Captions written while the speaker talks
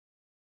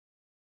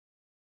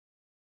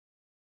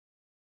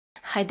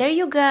Hi there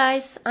you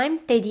guys, I'm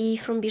Teddy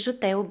from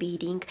BijuTeo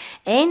Beading,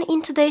 and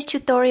in today's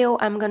tutorial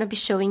I'm gonna be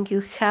showing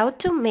you how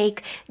to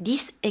make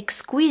these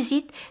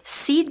exquisite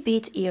seed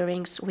bead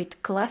earrings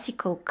with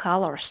classical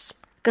colors.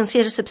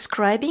 Consider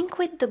subscribing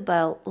with the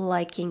bell,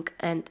 liking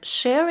and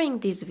sharing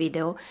this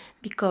video,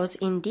 because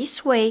in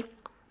this way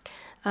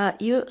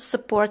you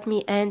support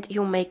me and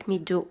you make me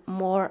do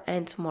more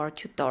and more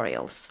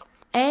tutorials.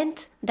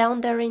 And down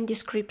there in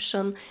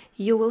description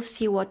you will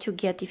see what you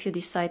get if you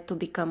decide to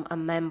become a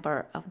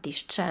member of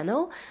this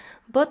channel,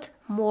 but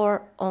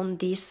more on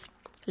this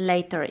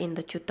later in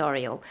the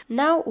tutorial.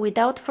 Now,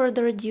 without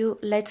further ado,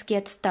 let's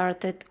get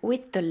started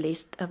with the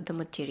list of the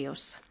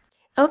materials.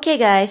 Okay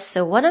guys,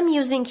 so what I'm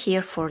using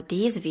here for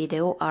this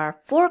video are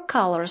 4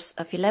 colors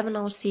of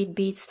 11/0 seed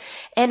beads,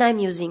 and I'm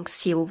using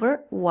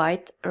silver,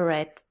 white,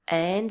 red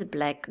and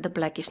black. The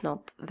black is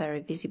not very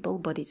visible,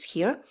 but it's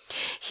here.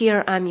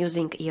 Here I'm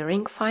using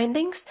earring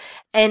findings,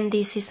 and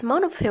this is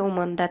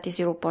monofilament, that is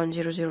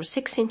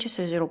 0.006 inches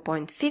or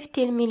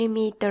 0.15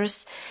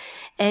 millimeters.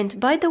 And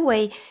by the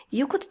way,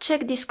 you could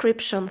check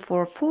description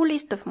for full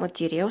list of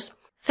materials,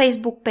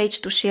 Facebook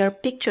page to share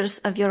pictures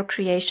of your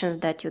creations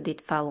that you did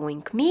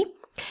following me.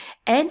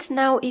 And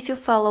now if you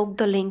follow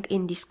the link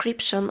in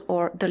description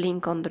or the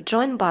link on the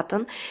join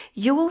button,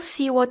 you will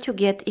see what you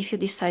get if you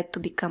decide to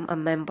become a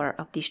member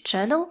of this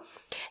channel.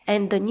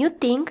 And the new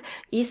thing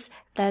is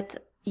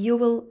that you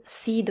will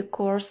see the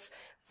course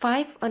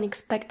 5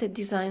 unexpected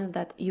designs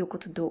that you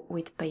could do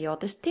with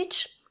peyote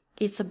stitch.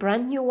 It's a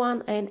brand new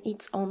one and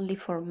it's only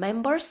for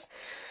members.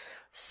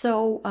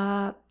 So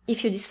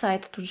if you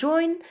decide to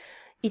join,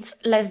 it's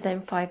less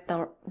than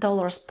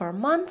 $5 per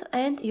month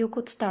and you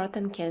could start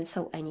and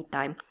cancel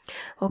anytime.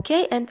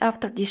 Okay, and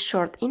after this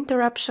short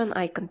interruption,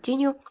 I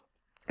continue.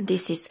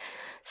 This is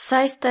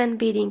size 10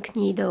 beading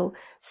needle,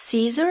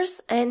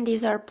 scissors, and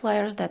these are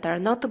pliers that are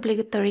not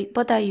obligatory,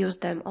 but I use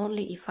them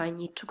only if I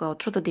need to go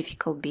through the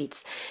difficult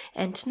beads.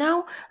 And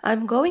now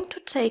I'm going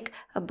to take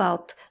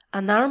about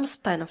an arm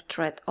span of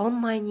thread on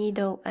my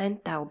needle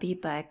and I'll be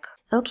back.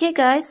 Okay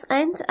guys,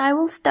 and I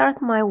will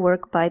start my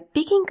work by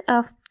picking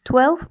up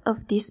 12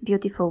 of these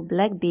beautiful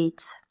black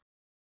beads.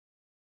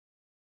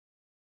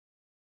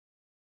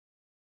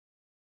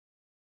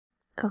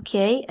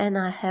 Okay, and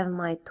I have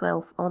my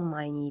 12 on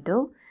my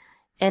needle,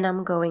 and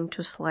I'm going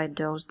to slide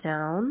those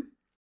down.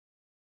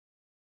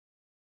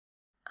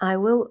 I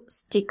will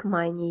stick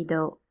my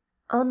needle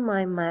on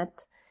my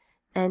mat,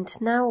 and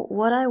now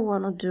what I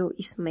want to do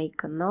is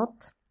make a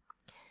knot,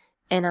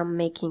 and I'm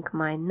making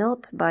my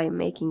knot by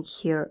making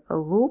here a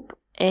loop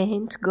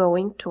and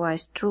going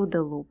twice through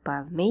the loop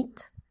I've made.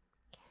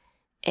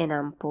 And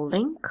I'm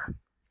pulling,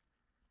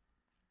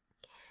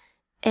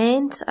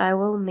 and I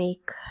will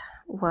make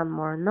one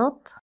more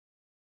knot,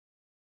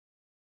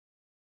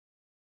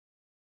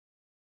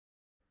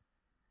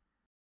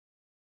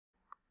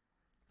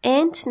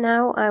 and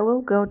now I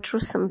will go through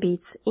some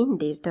beads in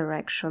this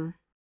direction.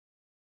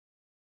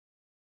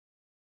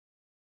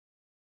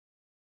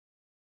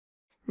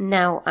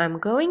 Now I'm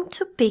going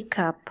to pick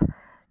up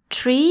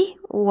 3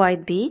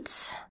 white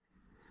beads,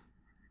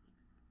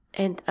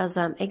 and as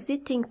I'm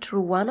exiting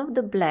through one of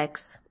the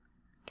blacks,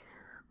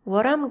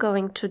 what I'm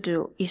going to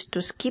do is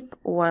to skip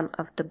one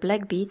of the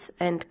black beads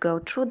and go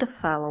through the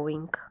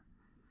following.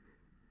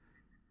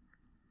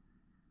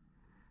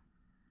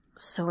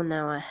 So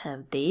now I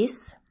have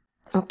this.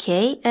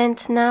 Okay, and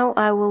now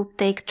I will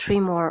take 3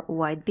 more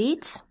white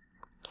beads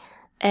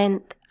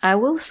and I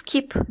will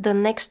skip the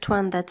next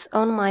one that's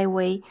on my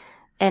way,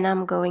 and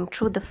I'm going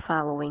through the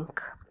following.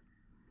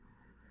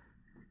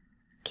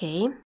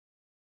 Okay.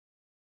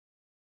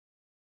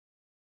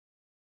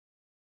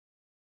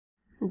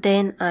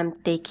 Then I'm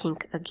taking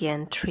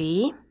again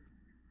 3,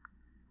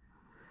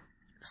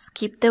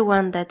 skip the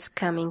one that's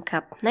coming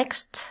up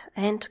next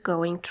and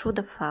going through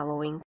the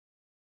following.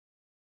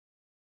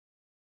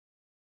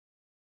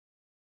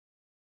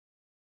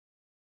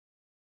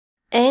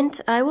 And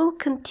I will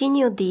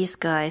continue these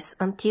guys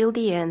until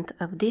the end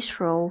of this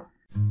row.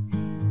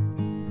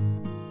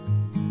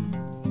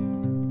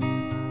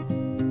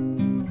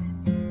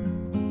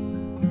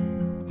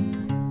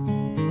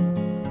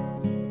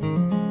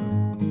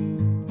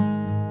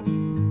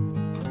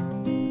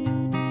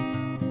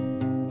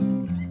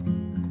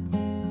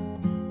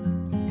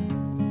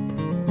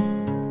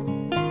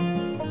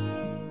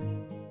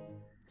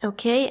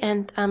 Okay,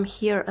 and I'm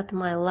here at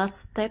my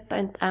last step,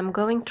 and I'm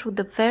going through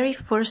the very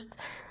first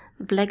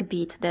black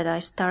bead that I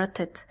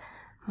started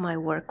my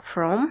work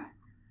from.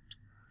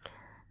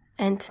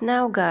 And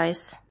now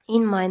guys,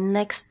 in my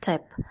next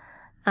step,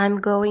 I'm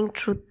going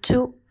through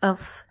 2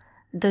 of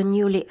the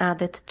newly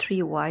added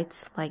 3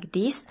 whites like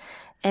this,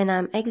 and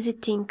I'm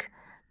exiting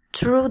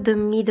through the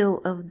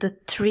middle of the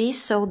 3,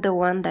 so the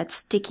one that's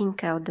sticking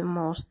out the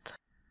most.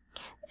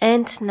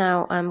 And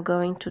now I'm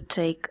going to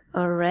take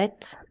a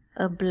red,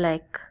 a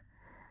black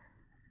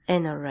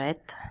and a red.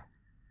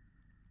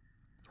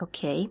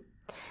 Okay,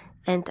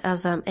 and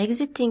as I'm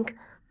exiting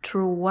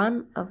through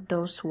one of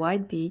those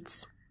white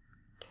beads,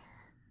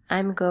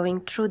 I'm going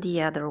through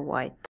the other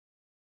white.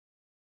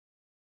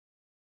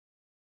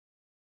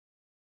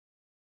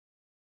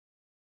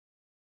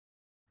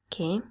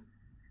 Okay.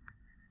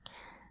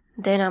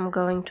 Then I'm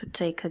going to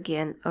take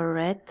again a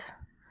red,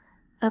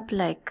 a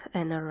black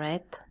and a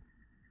red.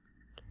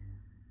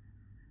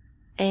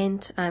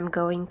 And I'm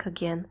going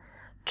again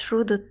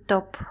through the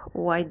top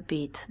white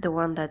bead, the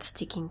one that's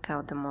sticking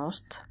out the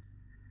most.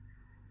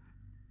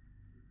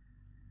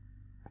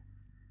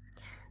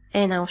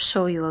 And I'll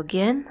show you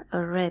again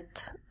a red,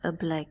 a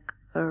black,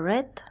 a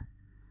red.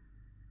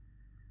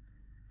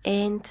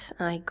 And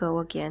I go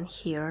again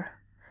here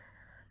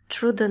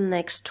through the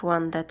next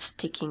one that's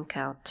sticking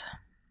out.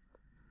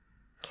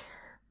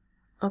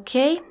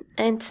 Okay,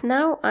 and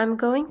now I'm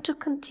going to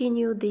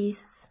continue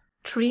this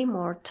 3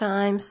 more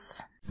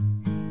times.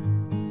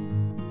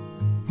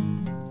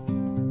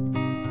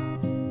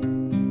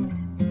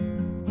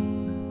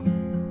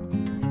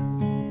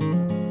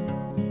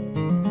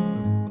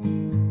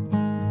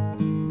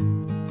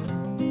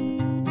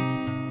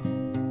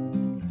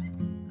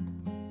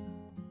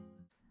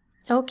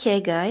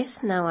 Okay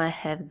guys, now I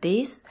have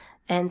this,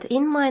 and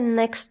in my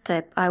next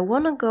step I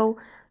want to go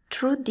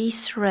through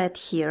this red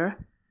here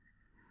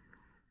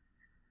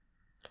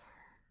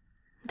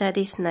that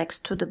is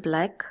next to the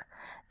black,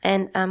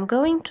 and I'm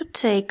going to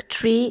take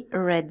 3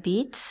 red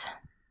beads,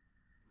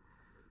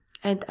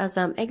 and as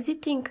I'm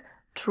exiting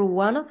through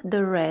one of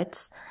the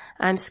reds,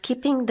 I'm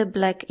skipping the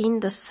black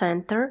in the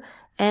center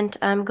and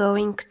I'm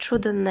going through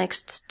the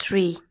next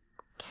 3,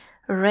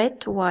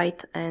 red,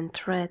 white and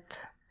red.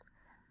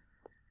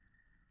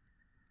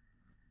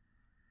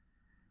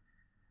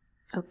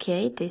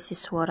 Okay, this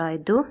is what I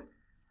do.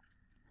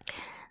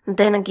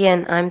 Then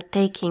again I'm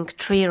taking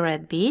 3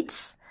 red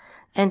beads,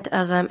 and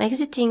as I'm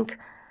exiting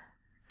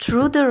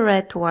through the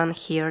red one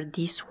here,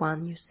 this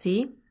one you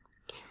see,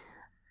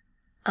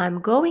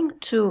 I'm going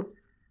to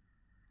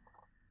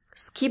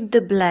skip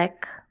the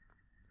black,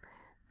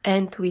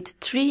 and with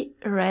 3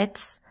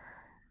 reds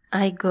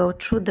I go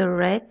through the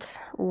red,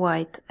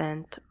 white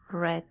and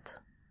red.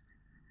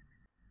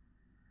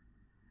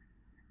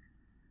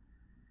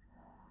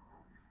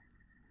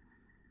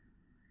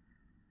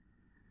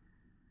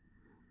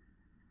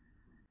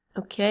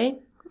 Okay,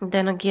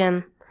 then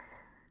again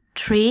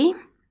 3,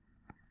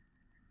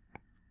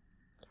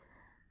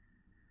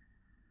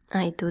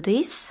 I do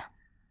this,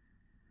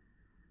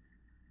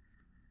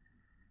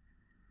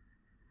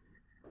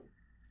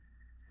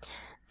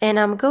 and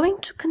I'm going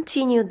to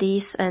continue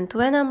this, and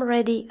when I'm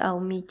ready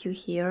I'll meet you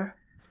here.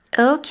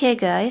 Okay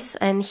guys,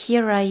 and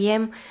here I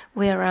am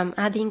where I'm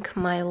adding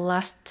my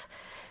last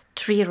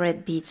 3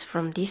 red beads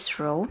from this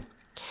row.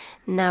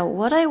 Now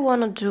what I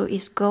want to do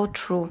is go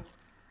through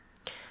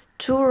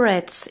 2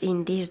 reds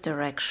in this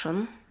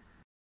direction.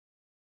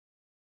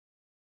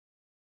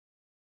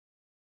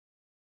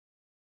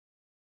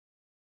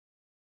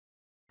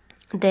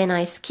 Then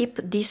I skip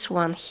this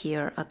one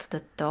here at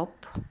the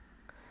top,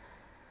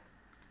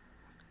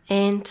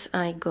 and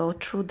I go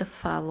through the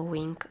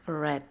following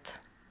red.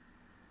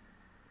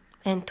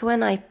 And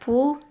when I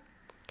pull,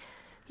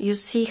 you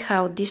see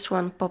how this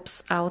one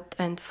pops out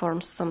and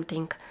forms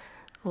something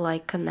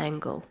like an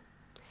angle.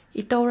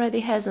 It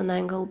already has an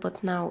angle,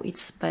 but now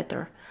it's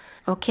better.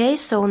 Okay,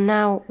 so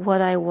now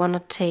what I want to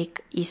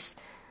take is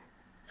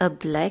a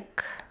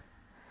black,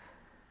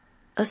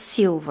 a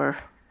silver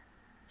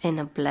and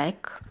a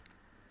black.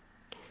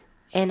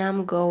 And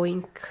I'm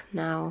going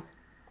now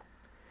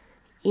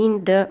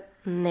in the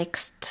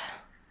next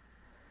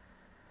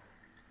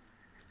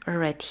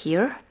red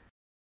here,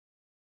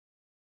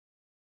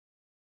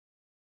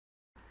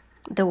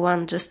 the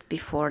one just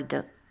before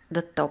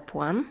the top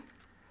one,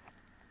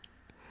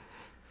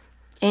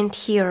 and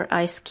here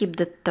I skip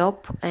the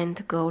top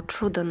and go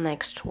through the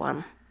next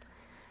one,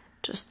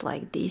 just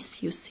like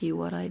this. You see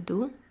what I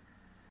do?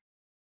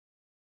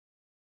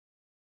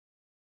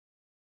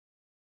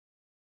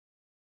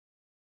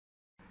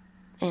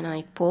 And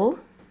I pull.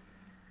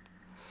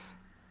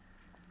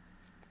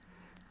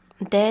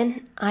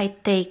 Then I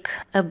take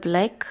a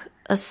black,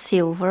 a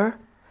silver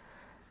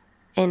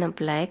and a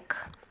black,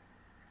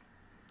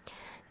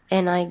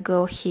 and I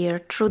go here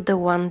through the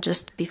one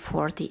just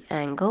before the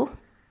angle.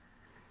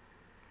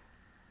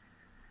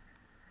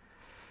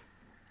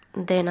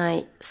 Then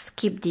I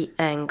skip the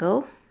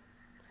angle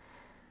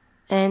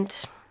and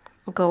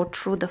go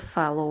through the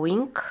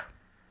following,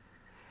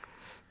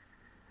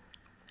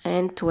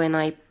 and when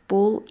I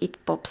pull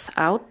it pops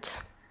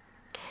out.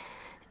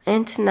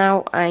 And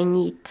now I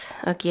need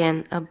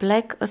again a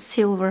black, a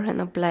silver and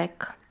a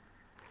black,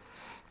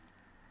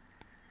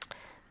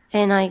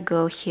 and I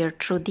go here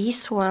through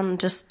this one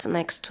just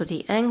next to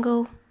the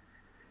angle,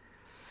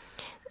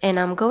 and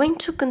I'm going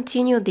to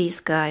continue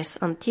this guys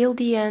until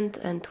the end,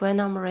 and when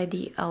I'm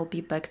ready I'll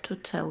be back to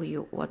tell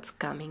you what's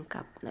coming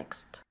up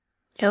next.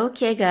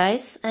 Okay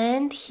guys,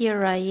 and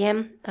here I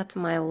am at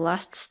my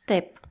last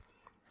step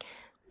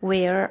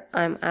where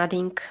I'm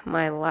adding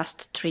my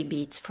last 3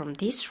 beads from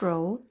this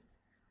row.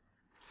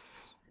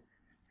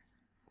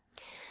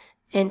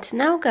 And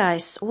now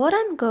guys, what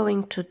I'm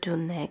going to do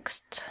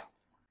next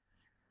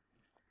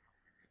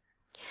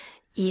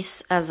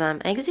is, as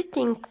I'm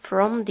exiting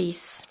from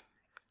this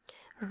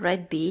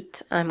red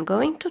bead, I'm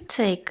going to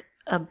take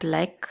a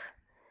black,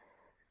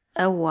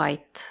 a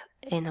white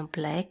and a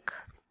black,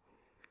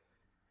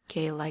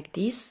 okay, like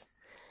this.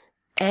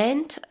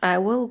 And I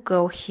will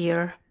go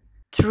here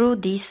through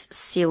this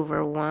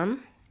silver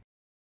one.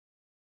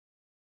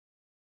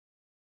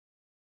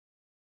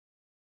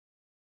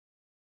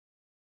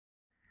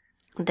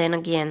 Then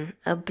again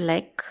a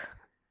black,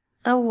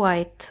 a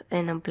white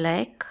and a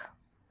black,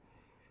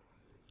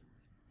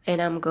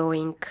 and I'm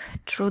going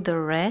through the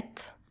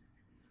red.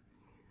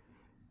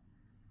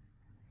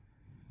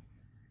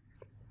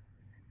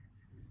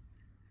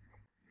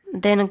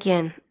 Then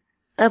again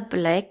a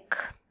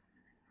black,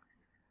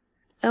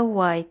 a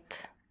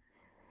white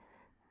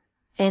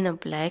and a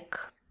black,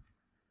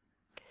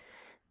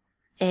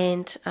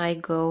 and I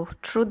go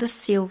through the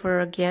silver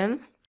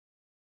again.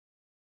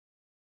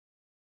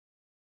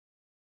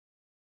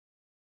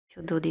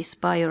 You do this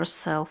by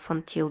yourself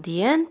until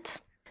the end.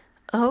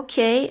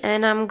 Okay,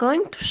 and I'm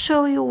going to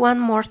show you one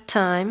more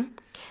time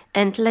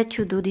and let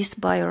you do this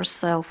by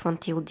yourself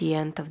until the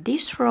end of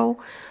this row.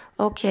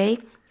 Okay,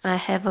 I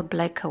have a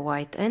black, a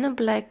white and a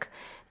black,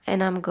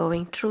 and I'm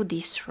going through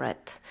this red.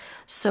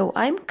 So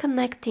I'm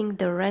connecting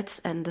the reds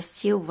and the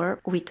silver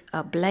with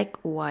a black,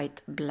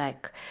 white,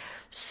 black.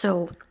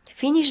 So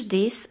finish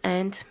this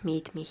and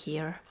meet me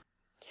here.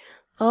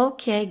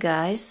 Okay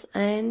guys,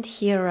 and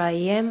here I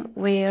am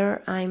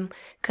where I'm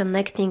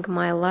connecting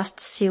my last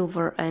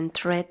silver and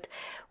red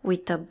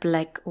with a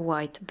black,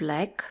 white,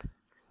 black,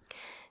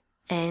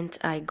 and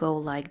I go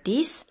like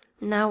this.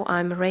 Now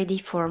I'm ready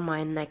for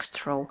my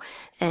next row,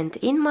 and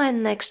in my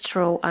next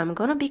row I'm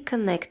gonna be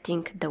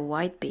connecting the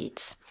white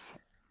beads,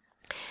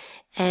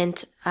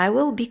 and I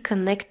will be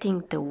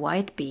connecting the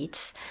white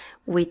beads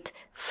with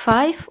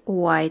 5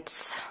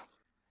 whites,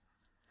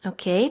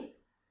 okay?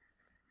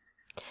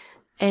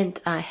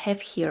 And I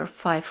have here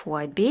 5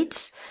 white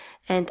beads,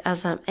 and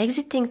as I'm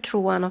exiting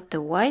through one of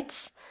the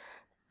whites,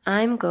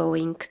 I'm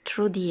going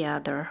through the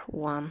other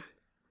one,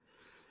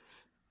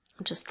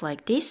 just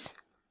like this.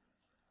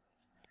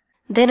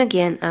 Then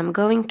again I'm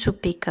going to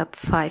pick up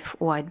 5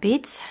 white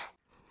beads.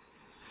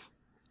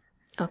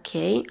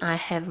 Okay, I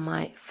have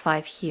my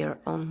 5 here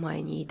on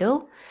my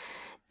needle,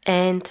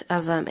 and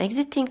as I'm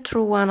exiting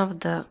through one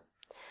of the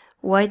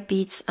white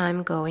beads,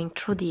 I'm going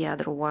through the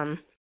other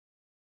one.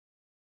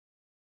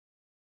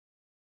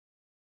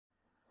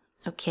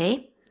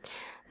 Okay,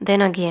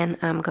 then again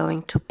I'm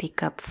going to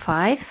pick up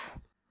 5.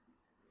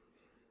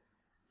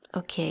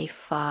 Okay,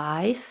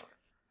 5,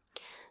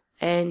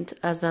 and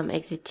as I'm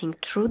exiting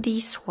through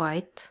this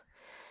white,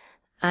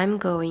 I'm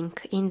going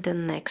in the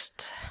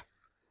next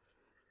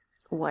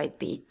white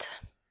bead.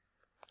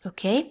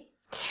 Okay,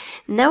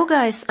 now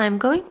guys, I'm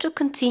going to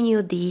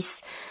continue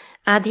this,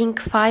 adding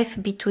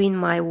 5 between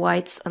my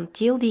whites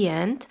until the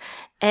end,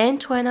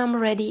 and when I'm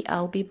ready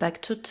I'll be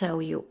back to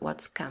tell you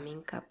what's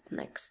coming up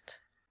next.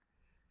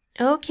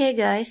 Okay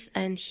guys,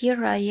 and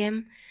here I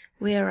am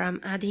where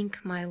I'm adding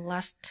my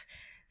last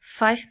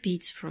 5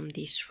 beads from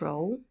this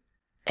row,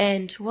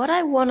 and what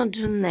I want to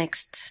do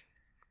next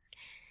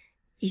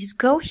is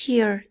go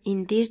here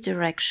in this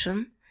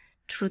direction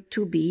through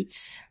 2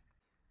 beads,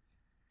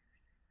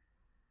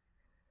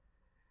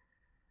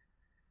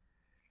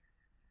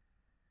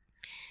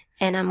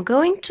 and I'm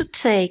going to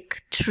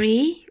take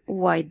 3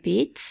 white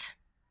beads,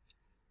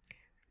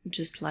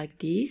 just like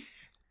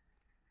this,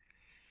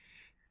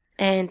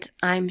 and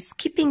I'm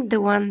skipping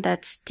the one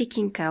that's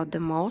sticking out the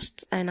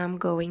most, and I'm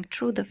going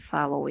through the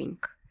following.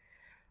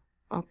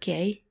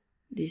 Okay,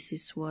 this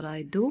is what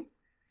I do,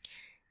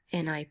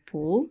 and I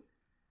pull.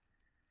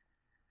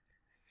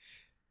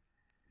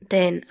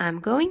 Then I'm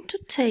going to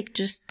take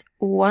just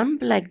 1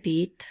 black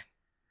bead,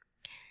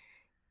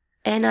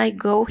 and I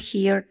go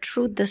here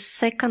through the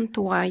second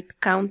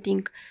white,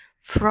 counting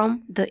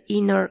from the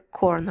inner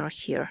corner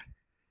here,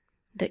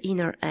 the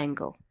inner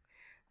angle.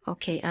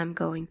 Okay, I'm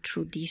going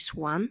through this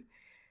one,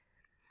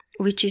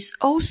 which is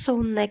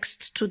also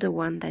next to the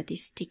one that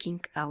is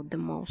sticking out the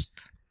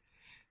most.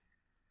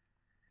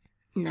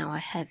 Now I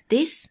have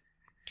this.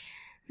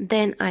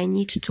 Then I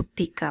need to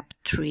pick up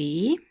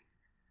 3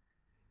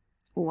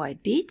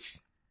 white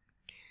beads,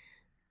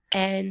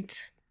 and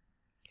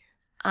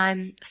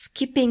I'm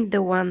skipping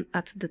the one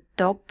at the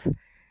top,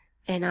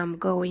 and I'm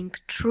going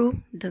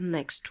through the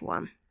next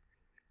one.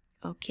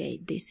 Okay,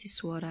 this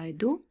is what I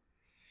do,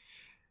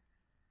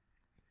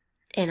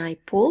 and I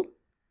pull.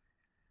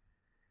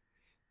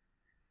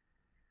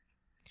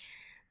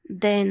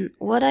 Then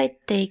what I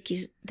take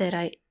is that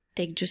I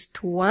take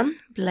just 1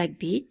 black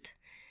bead,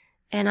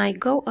 and I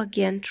go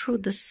again through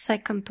the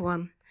second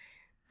one,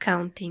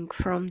 counting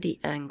from the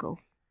angle.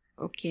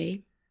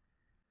 Okay,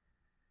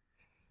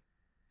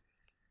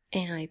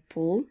 and I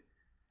pull.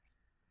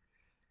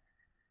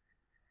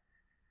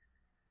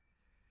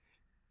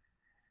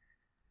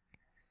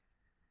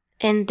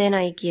 And then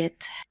I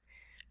get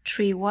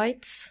 3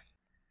 whites,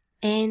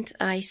 and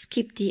I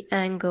skip the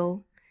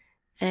angle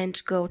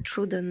and go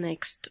through the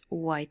next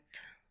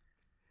white.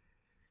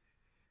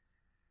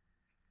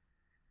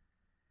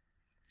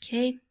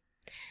 Okay,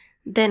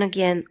 then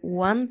again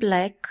 1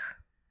 black,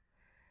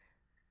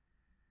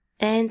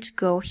 and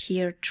go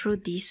here through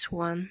this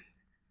one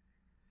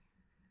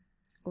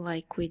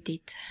like we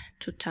did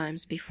 2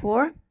 times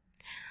before.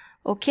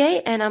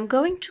 Okay, and I'm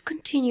going to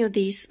continue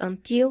this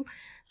until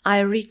I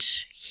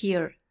reach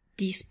here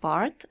this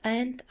part,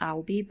 and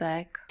I'll be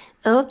back.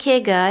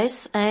 Okay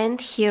guys, and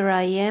here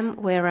I am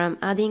where I'm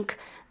adding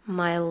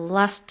my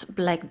last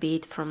black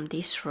bead from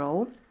this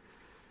row.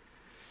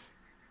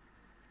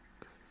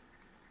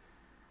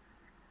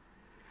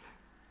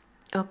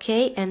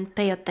 Okay, and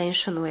pay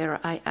attention where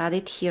I add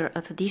it here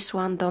at this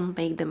one. Don't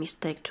make the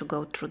mistake to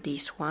go through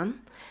this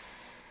one.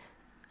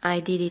 I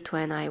did it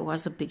when I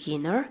was a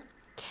beginner.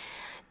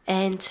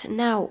 And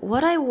now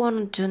what I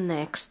want to do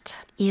next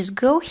is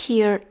go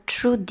here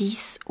through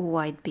this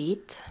white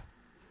bead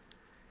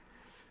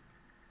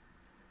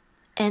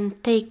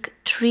and take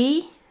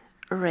 3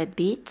 red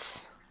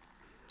beads,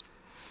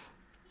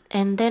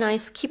 and then I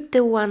skip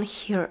the one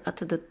here at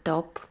the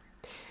top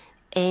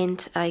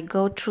and I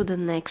go through the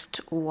next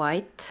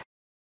white,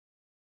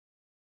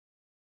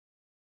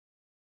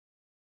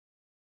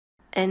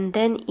 and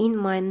then in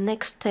my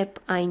next step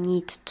I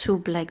need 2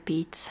 black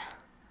beads.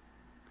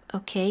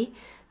 Okay,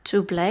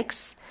 2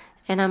 blacks,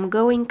 and I'm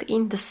going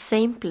in the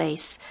same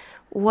place,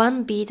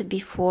 1 bead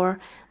before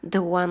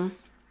the one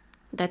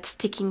that's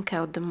sticking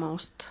out the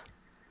most.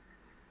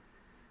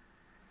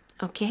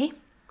 Okay,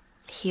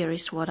 here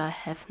is what I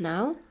have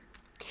now.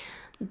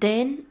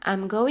 Then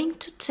I'm going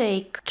to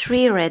take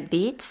 3 red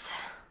beads.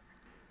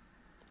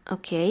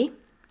 Okay,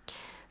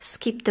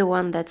 skip the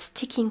one that's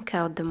sticking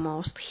out the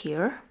most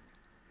here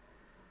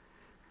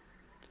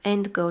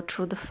and go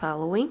through the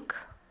following.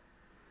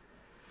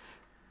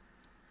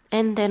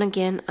 And then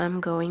again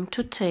I'm going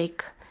to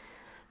take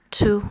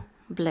 2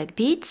 black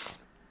beads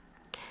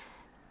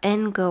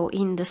and go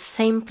in the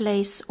same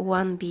place,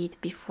 1 bead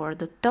before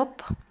the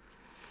top.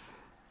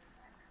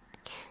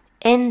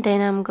 And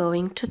then I'm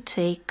going to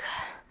take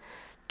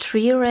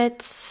 3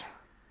 reds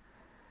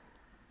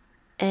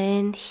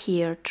and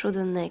here through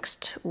the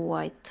next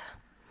white.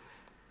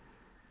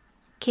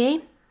 Okay,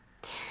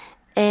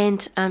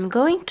 and I'm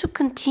going to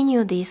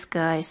continue this,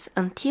 guys,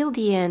 until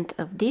the end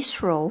of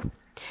this row,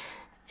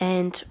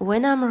 and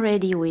when I'm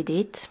ready with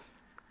it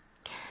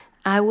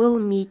I will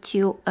meet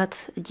you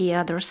at the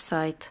other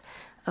side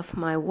of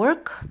my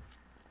work.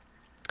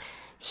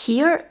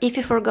 Here, if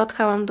you forgot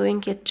how I'm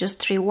doing it,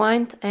 just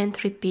rewind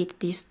and repeat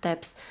these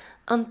steps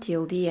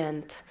until the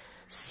end.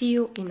 See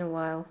you in a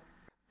while.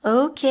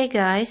 Okay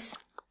guys,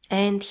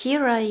 and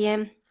here I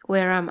am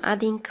where I'm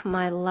adding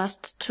my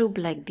last 2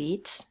 black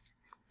beads.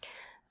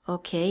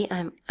 Okay,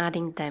 I'm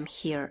adding them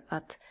here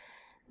at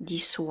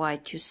this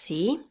white you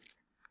see,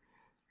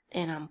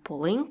 and I'm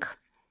pulling.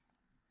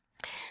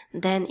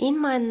 Then in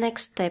my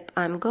next step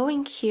I'm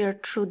going here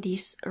through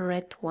this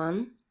red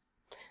one,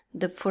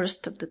 the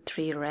first of the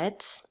 3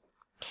 reds,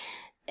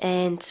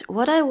 and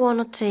what I want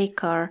to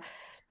take are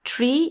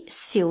 3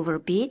 silver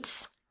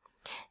beads,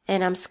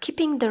 and I'm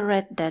skipping the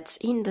red that's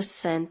in the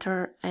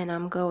center and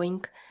I'm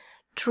going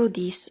through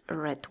this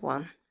red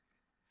one.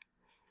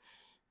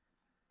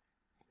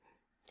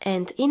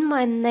 And in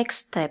my next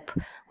step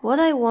what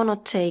I want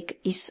to take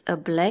is a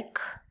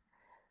black,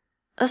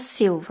 a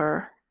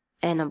silver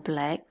and a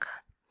black.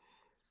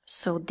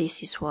 So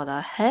this is what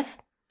I have.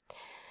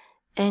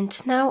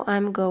 And now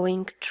I'm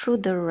going through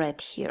the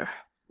red here.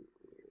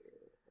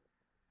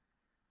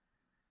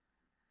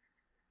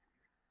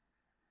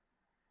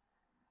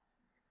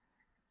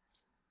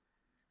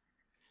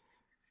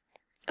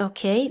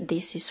 Okay,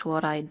 this is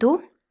what I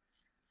do.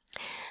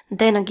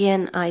 Then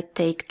again I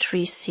take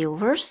 3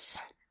 silvers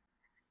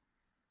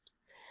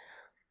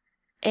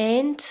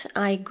and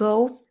I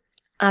go,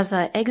 as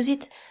I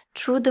exit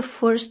through the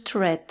first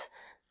red,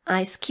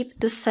 I skip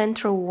the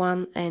central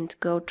one and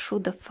go through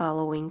the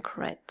following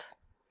red.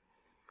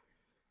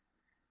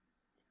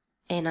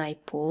 And I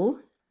pull.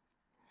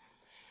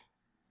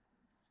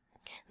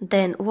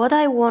 Then what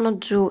I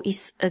want to do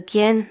is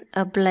again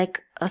a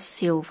black, a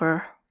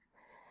silver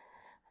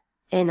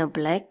and a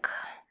black,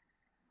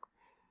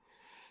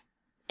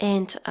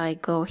 and I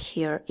go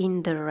here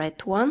in the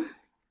red one,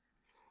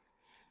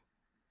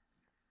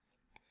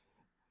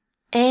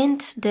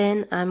 and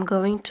then I'm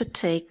going to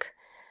take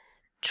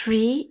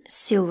 3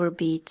 silver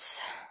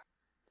beads.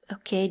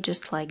 Okay,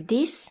 just like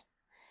this,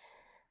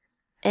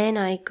 and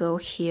I go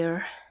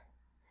here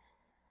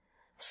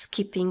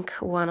skipping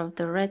one of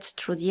the reds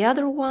through the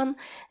other one,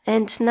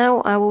 and now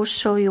I will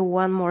show you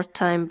one more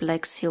time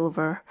black,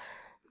 silver,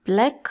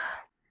 black.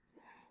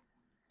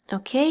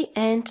 Okay,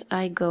 and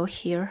I go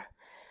here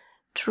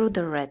through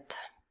the red.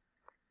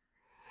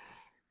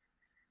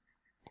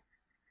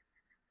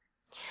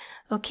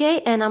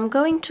 Okay, and I'm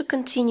going to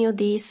continue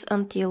this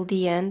until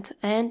the end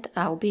and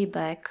I'll be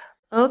back.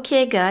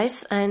 Okay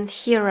guys, and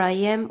here I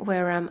am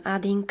where I'm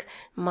adding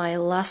my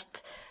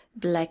last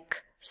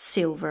black,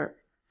 silver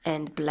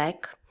and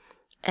black,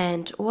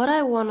 and what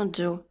I want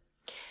to do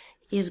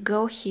is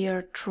go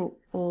here through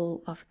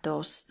all of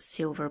those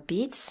silver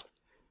beads,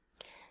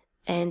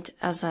 and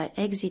as I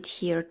exit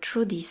here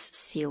through this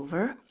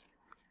silver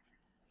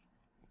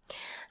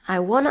I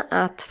wanna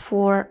add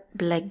 4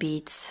 black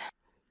beads.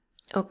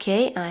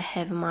 Okay, I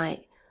have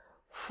my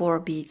 4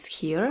 beads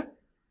here,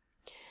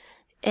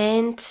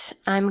 and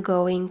I'm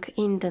going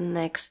in the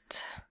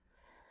next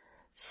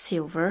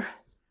silver.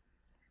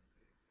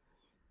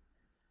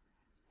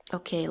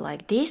 Okay,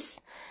 like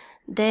this.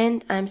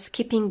 Then I'm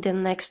skipping the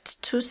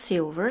next 2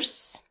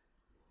 silvers,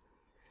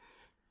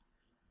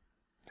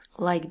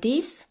 like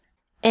this.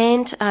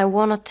 And I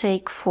want to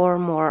take 4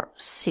 more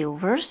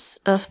silvers,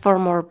 4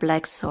 more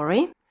black,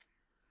 sorry.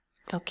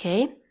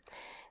 Okay,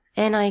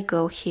 and I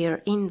go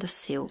here in the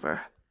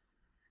silver.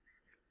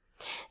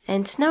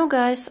 And now,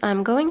 guys,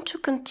 I'm going to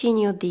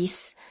continue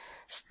these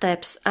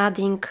steps,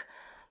 adding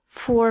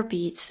 4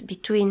 beads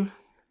between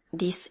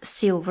these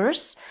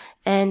silvers,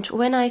 and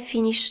when I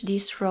finish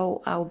this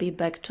row, I'll be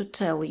back to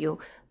tell you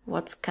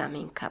what's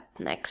coming up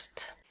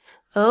next.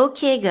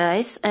 Okay,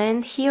 guys,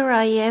 and here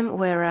I am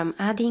where I'm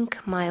adding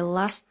my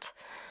last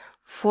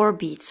 4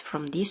 beads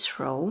from this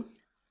row.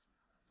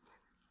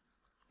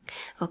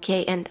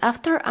 Okay, and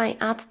after I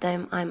add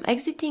them, I'm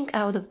exiting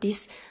out of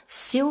this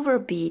silver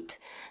bead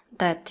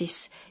that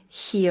is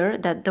here,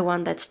 that the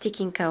one that's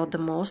sticking out the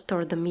most,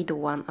 or the middle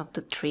one of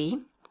the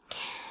 3.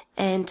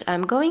 And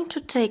I'm going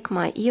to take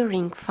my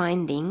earring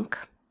finding.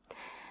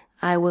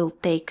 I will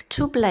take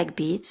 2 black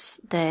beads,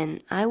 then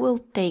I will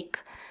take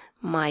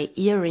my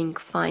earring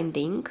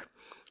finding,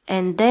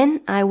 and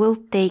then I will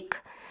take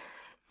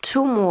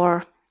 2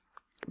 more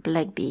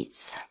black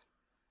beads.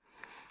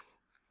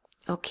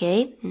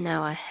 Okay,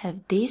 now I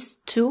have these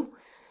 2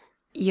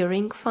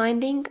 earring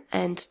finding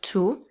and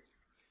 2,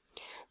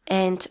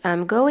 and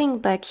I'm going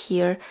back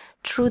here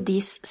through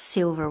this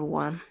silver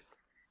one,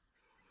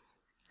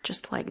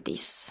 just like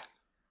this.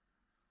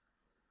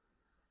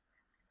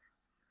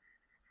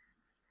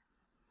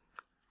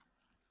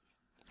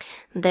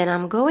 Then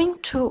I'm going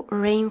to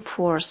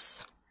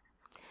reinforce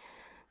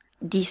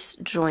this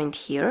joint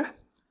here.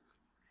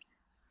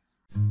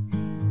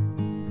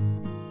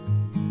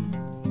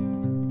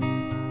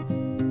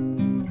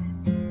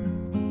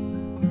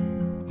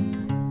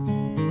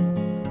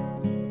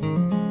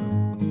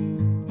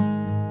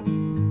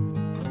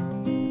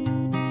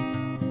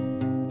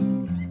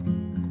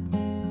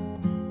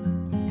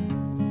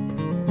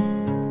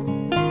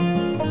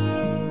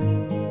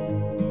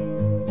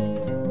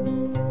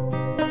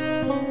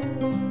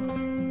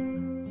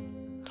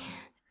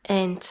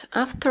 And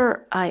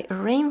after I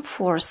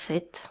reinforce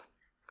it,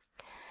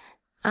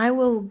 I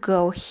will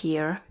go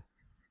here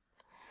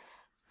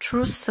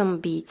through some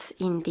beads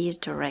in this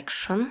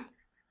direction.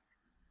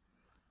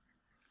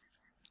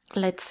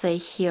 Let's say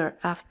here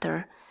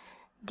after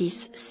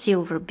this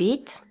silver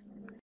bead.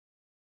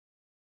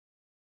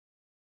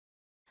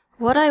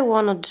 What I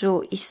want to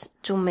do is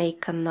to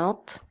make a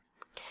knot,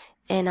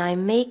 and I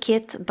make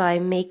it by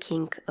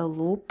making a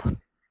loop.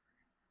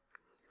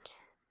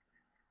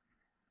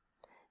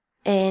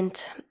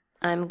 And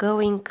I'm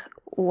going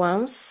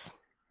once,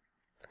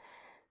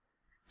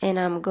 and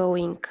I'm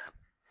going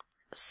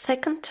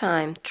second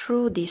time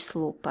through this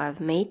loop I've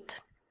made.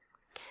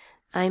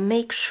 I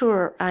make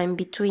sure I'm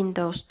between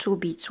those 2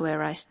 beads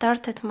where I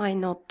started my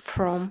knot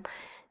from,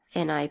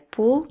 and I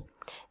pull,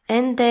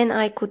 and then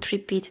I could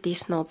repeat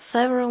this knot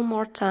several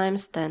more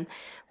times. Then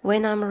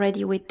when I'm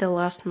ready with the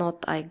last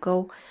knot, I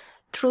go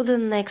through the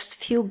next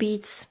few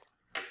beads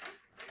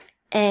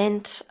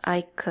and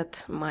I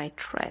cut my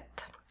thread.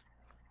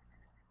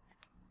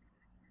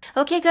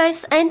 Okay,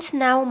 guys, and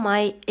now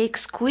my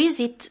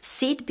exquisite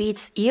seed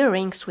beads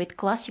earrings with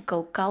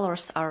classical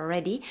colors are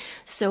ready.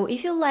 So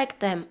if you like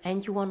them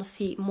and you want to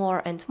see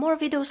more and more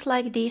videos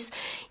like this,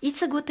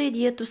 it's a good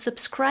idea to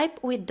subscribe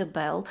with the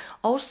bell.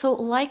 Also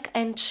like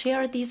and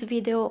share this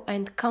video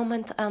and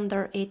comment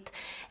under it,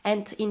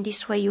 and in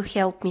this way you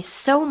help me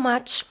so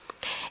much.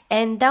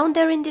 And down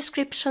there in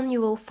description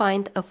you will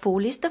find a full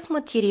list of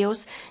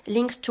materials,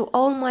 links to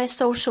all my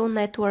social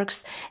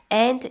networks,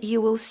 and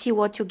you will see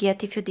what you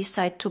get if you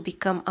decide to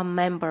become a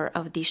member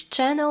of this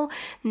channel.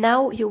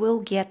 Now you will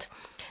get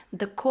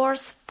the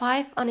course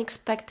 5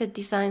 unexpected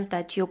designs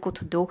that you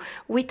could do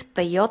with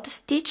peyote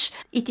stitch.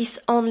 It is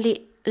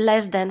only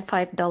less than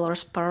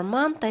 $5 per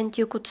month, and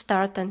you could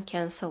start and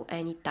cancel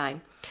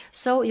anytime.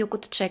 So you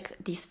could check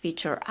this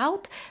feature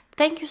out.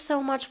 Thank you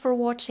so much for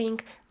watching.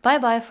 Bye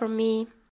bye from me.